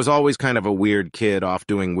 I was always kind of a weird kid off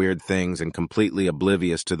doing weird things and completely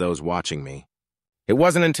oblivious to those watching me. It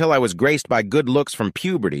wasn't until I was graced by good looks from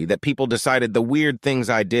puberty that people decided the weird things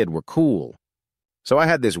I did were cool. So I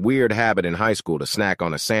had this weird habit in high school to snack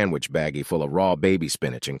on a sandwich baggie full of raw baby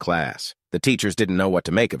spinach in class. The teachers didn't know what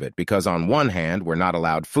to make of it because on one hand, we're not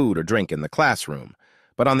allowed food or drink in the classroom.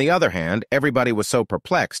 But on the other hand, everybody was so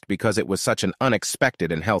perplexed because it was such an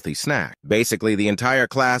unexpected and healthy snack. Basically, the entire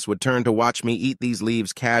class would turn to watch me eat these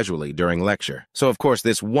leaves casually during lecture. So, of course,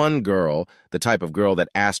 this one girl, the type of girl that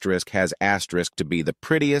asterisk has asterisk to be the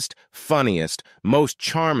prettiest, funniest, most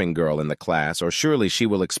charming girl in the class, or surely she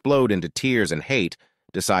will explode into tears and hate,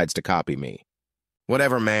 decides to copy me.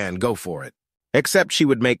 Whatever, man, go for it. Except she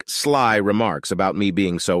would make sly remarks about me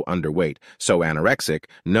being so underweight, so anorexic.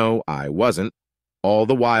 No, I wasn't. All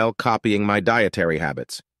the while copying my dietary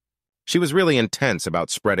habits. She was really intense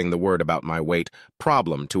about spreading the word about my weight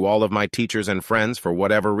problem to all of my teachers and friends for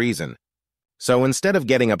whatever reason. So instead of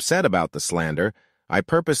getting upset about the slander, I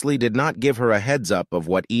purposely did not give her a heads up of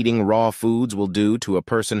what eating raw foods will do to a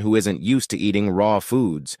person who isn't used to eating raw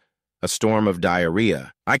foods. A storm of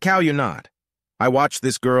diarrhea. I cow you not. I watched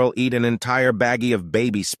this girl eat an entire baggie of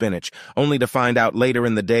baby spinach, only to find out later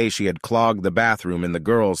in the day she had clogged the bathroom in the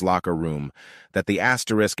girls' locker room, that the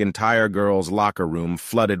asterisk entire girls' locker room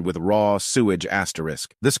flooded with raw sewage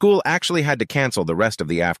asterisk. The school actually had to cancel the rest of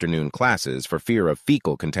the afternoon classes for fear of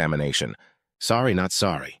fecal contamination. Sorry, not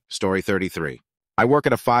sorry. Story 33. I work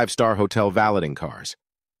at a 5-star hotel valeting cars.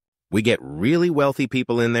 We get really wealthy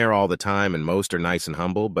people in there all the time, and most are nice and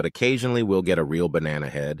humble, but occasionally we'll get a real banana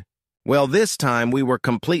head. Well, this time we were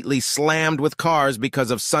completely slammed with cars because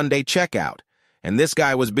of Sunday checkout. And this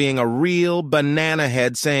guy was being a real banana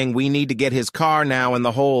head saying we need to get his car now and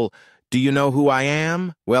the whole, "Do you know who I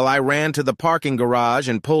am?" Well, I ran to the parking garage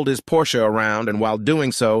and pulled his Porsche around, and while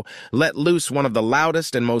doing so, let loose one of the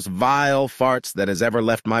loudest and most vile farts that has ever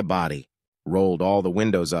left my body. Rolled all the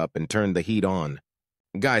windows up and turned the heat on.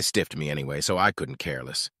 Guy stiffed me anyway, so I couldn't care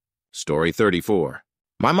less. Story 34.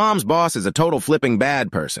 My mom's boss is a total flipping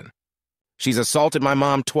bad person. She's assaulted my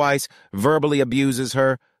mom twice, verbally abuses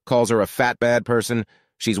her, calls her a fat bad person.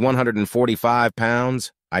 She's 145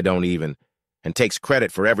 pounds. I don't even. And takes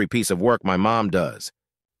credit for every piece of work my mom does.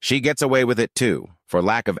 She gets away with it too, for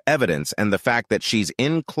lack of evidence and the fact that she's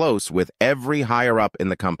in close with every higher-up in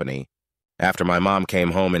the company. After my mom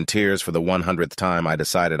came home in tears for the 100th time, I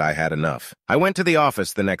decided I had enough. I went to the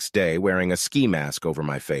office the next day wearing a ski mask over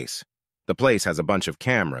my face. The place has a bunch of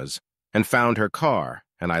cameras, and found her car,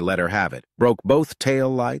 and I let her have it. Broke both tail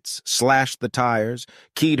lights, slashed the tires,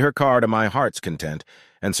 keyed her car to my heart's content,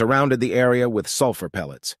 and surrounded the area with sulfur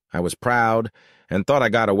pellets. I was proud and thought I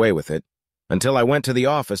got away with it, until I went to the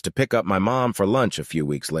office to pick up my mom for lunch a few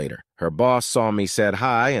weeks later. Her boss saw me, said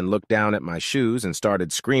hi, and looked down at my shoes and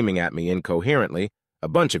started screaming at me incoherently, "A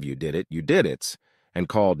bunch of you did it, and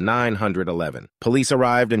called 911. Police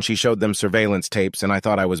arrived and she showed them surveillance tapes, and I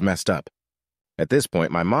thought I was messed up. At this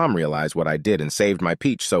point, my mom realized what I did and saved my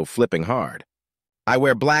peach so flipping hard. I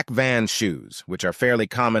wear black Vans shoes, which are fairly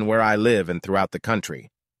common where I live and throughout the country.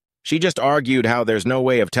 She just argued how there's no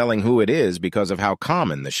way of telling who it is because of how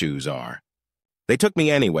common the shoes are. They took me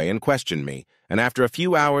anyway and questioned me, and after a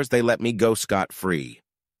few hours they let me go scot-free.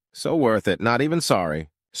 So worth it, not even sorry.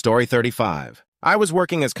 Story 35. I was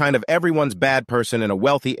working as kind of everyone's bad person in a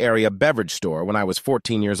wealthy area beverage store when I was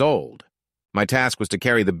 14 years old. My task was to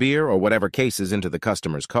carry the beer or whatever cases into the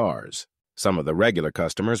customers' cars. Some of the regular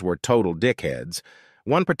customers were total dickheads.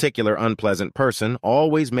 One particular unpleasant person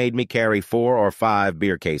always made me carry 4 or 5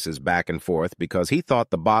 beer cases back and forth because he thought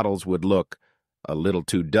the bottles would look a little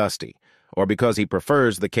too dusty, or because he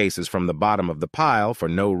prefers the cases from the bottom of the pile for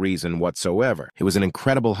no reason whatsoever. It was an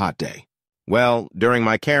incredible hot day. Well, during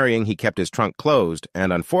my carrying, he kept his trunk closed,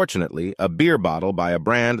 and unfortunately, a beer bottle by a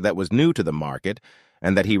brand that was new to the market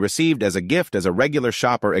and that he received as a gift as a regular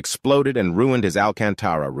shopper exploded and ruined his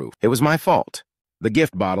Alcantara roof. It was my fault. The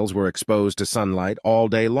gift bottles were exposed to sunlight all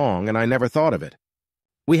day long, and I never thought of it.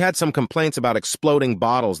 We had some complaints about exploding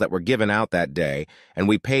bottles that were given out that day, and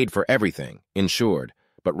we paid for everything, insured.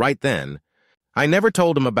 But right then, I never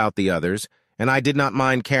told him about the others, and I did not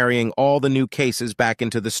mind carrying all the new cases back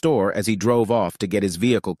into the store as he drove off to get his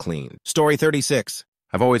vehicle cleaned. Story 36.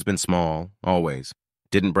 I've always been small, always.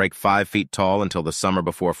 Didn't break 5 feet tall until the summer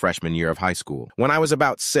before freshman year of high school. When I was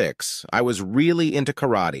about 6, I was really into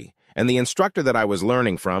karate, and the instructor that I was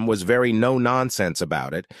learning from was very no-nonsense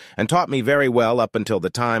about it and taught me very well up until the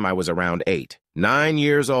time I was around 8. 9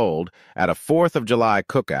 years old, at a 4th of July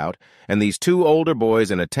cookout, and these 2 older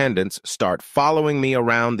boys in attendance start following me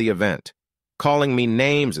around the event, calling me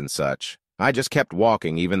names and such. I just kept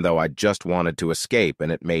walking even though I just wanted to escape,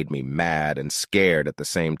 and it made me mad and scared at the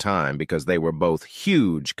same time because they were both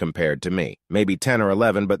huge compared to me. Maybe 10 or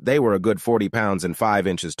 11, but they were a good 40 pounds and 5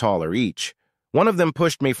 inches taller each. One of them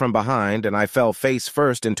pushed me from behind, and I fell face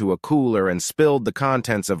first into a cooler and spilled the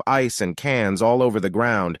contents of ice and cans all over the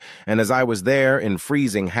ground, and as I was there in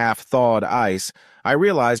freezing half-thawed ice, I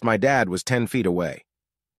realized my dad was 10 feet away.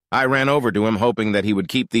 I ran over to him hoping that he would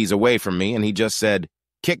keep these away from me, and he just said,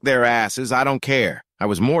 "Kick their asses, I don't care." I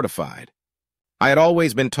was mortified. I had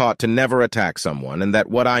always been taught to never attack someone, and that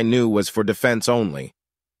what I knew was for defense only.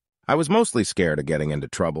 I was mostly scared of getting into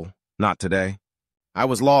trouble. Not today. I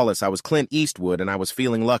was lawless, I was Clint Eastwood, and I was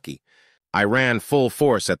feeling lucky. I ran full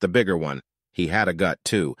force at the bigger one. He had a gut,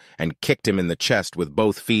 too, and kicked him in the chest with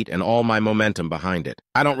both feet and all my momentum behind it.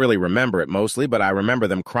 I don't really remember it mostly, but I remember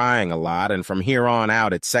them crying a lot, and from here on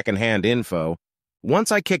out, it's secondhand info. Once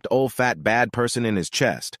I kicked old fat bad person in his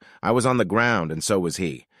chest, I was on the ground, and so was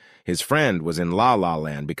he. His friend was in la-la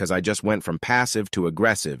land because I just went from passive to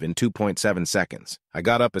aggressive in 2.7 seconds. I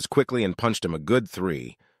got up as quickly and punched him a good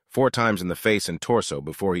 3, 4 times in the face and torso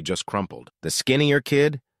before he just crumpled. The skinnier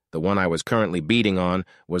kid, the one I was currently beating on,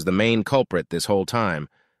 was the main culprit this whole time,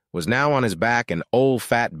 was now on his back, and old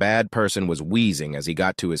fat bad person was wheezing as he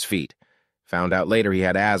got to his feet. Found out later he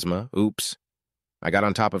had asthma, oops. I got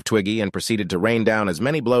on top of Twiggy and proceeded to rain down as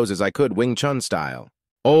many blows as I could Wing Chun style.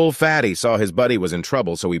 Old Fatty saw his buddy was in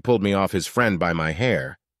trouble, so he pulled me off his friend by my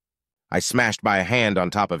hair. I smashed by a hand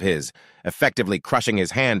on top of his, effectively crushing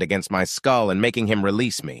his hand against my skull and making him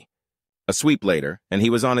release me. A sweep later, and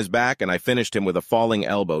he was on his back, and I finished him with a falling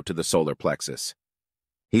elbow to the solar plexus.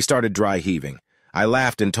 He started dry heaving. I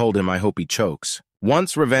laughed and told him I hope he chokes.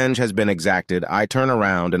 Once revenge has been exacted, I turn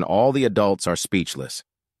around and all the adults are speechless.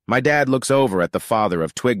 My dad looks over at the father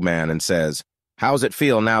of Twigman and says, "How's it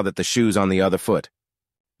feel now that the shoe's on the other foot?"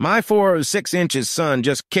 "My 4 or 6 inches son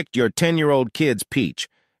just kicked your 10-year-old kid's peach,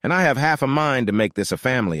 and I have half a mind to make this a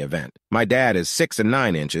family event. My dad is 6 and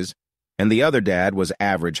 9 inches, and the other dad was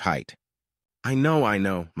average height." I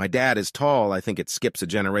know. My dad is tall. I think it skips a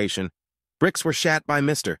generation. Bricks were shat by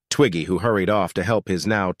Mr. Twiggy, who hurried off to help his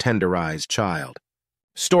now tenderized child.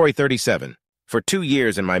 Story 37. For 2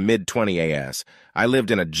 years in my mid-20 AS, I lived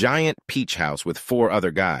in a giant peach house with 4 other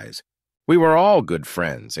guys. We were all good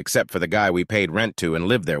friends, except for the guy we paid rent to and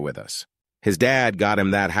lived there with us. His dad got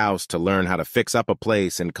him that house to learn how to fix up a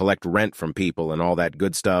place and collect rent from people and all that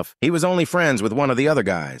good stuff. He was only friends with one of the other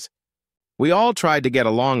guys. We all tried to get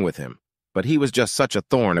along with him, but he was just such a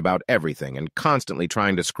thorn about everything and constantly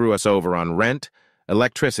trying to screw us over on rent,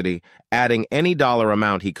 electricity, adding any dollar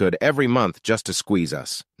amount he could every month just to squeeze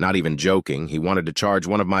us. Not even joking, he wanted to charge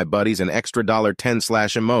one of my buddies an extra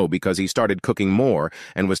 $10/mo because he started cooking more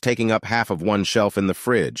and was taking up half of one shelf in the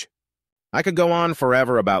fridge. I could go on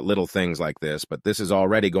forever about little things like this, but this is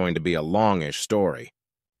already going to be a longish story.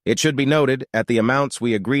 It should be noted, at the amounts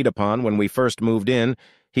we agreed upon when we first moved in,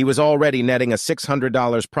 he was already netting a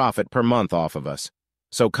 $600 profit per month off of us.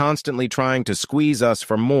 So constantly trying to squeeze us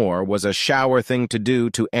for more was a shower thing to do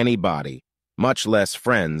to anybody, much less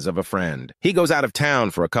friends of a friend. He goes out of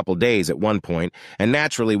town for a couple days at one point, and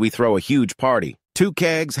naturally we throw a huge party. 2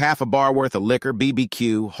 kegs, half a bar worth of liquor,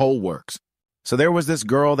 BBQ, whole works. So there was this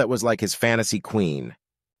girl that was like his fantasy queen.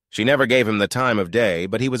 She never gave him the time of day,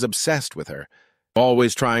 but he was obsessed with her,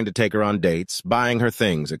 always trying to take her on dates, buying her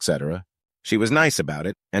things, etc. She was nice about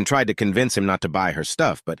it, and tried to convince him not to buy her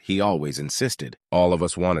stuff, but he always insisted. All of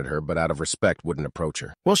us wanted her, but out of respect wouldn't approach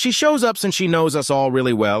her. Well, she shows up since she knows us all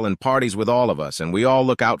really well and parties with all of us, and we all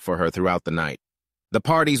look out for her throughout the night. The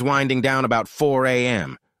party's winding down about 4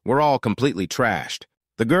 a.m. We're all completely trashed.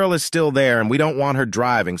 The girl is still there, and we don't want her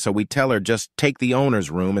driving, so we tell her just take the owner's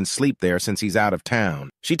room and sleep there since he's out of town.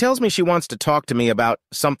 She tells me she wants to talk to me about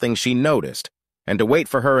something she noticed, and to wait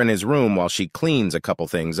for her in his room while she cleans a couple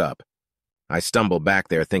things up. I stumble back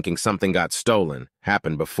there thinking something got stolen,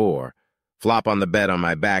 happened before, flop on the bed on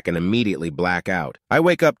my back and immediately black out. I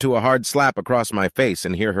wake up to a hard slap across my face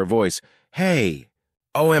and hear her voice, "Hey,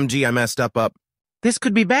 OMG, I messed up. This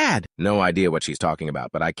could be bad." No idea what she's talking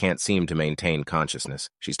about, but I can't seem to maintain consciousness.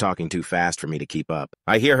 She's talking too fast for me to keep up.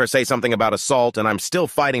 I hear her say something about assault, and I'm still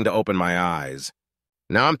fighting to open my eyes.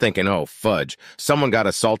 Now I'm thinking, oh, fudge, someone got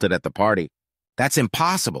assaulted at the party. That's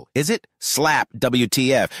impossible, is it? Slap,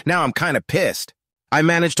 WTF. Now I'm kind of pissed. I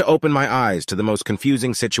managed to open my eyes to the most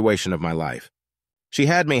confusing situation of my life. She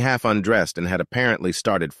had me half undressed and had apparently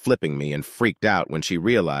started flipping me and freaked out when she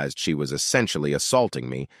realized she was essentially assaulting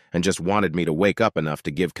me and just wanted me to wake up enough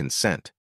to give consent.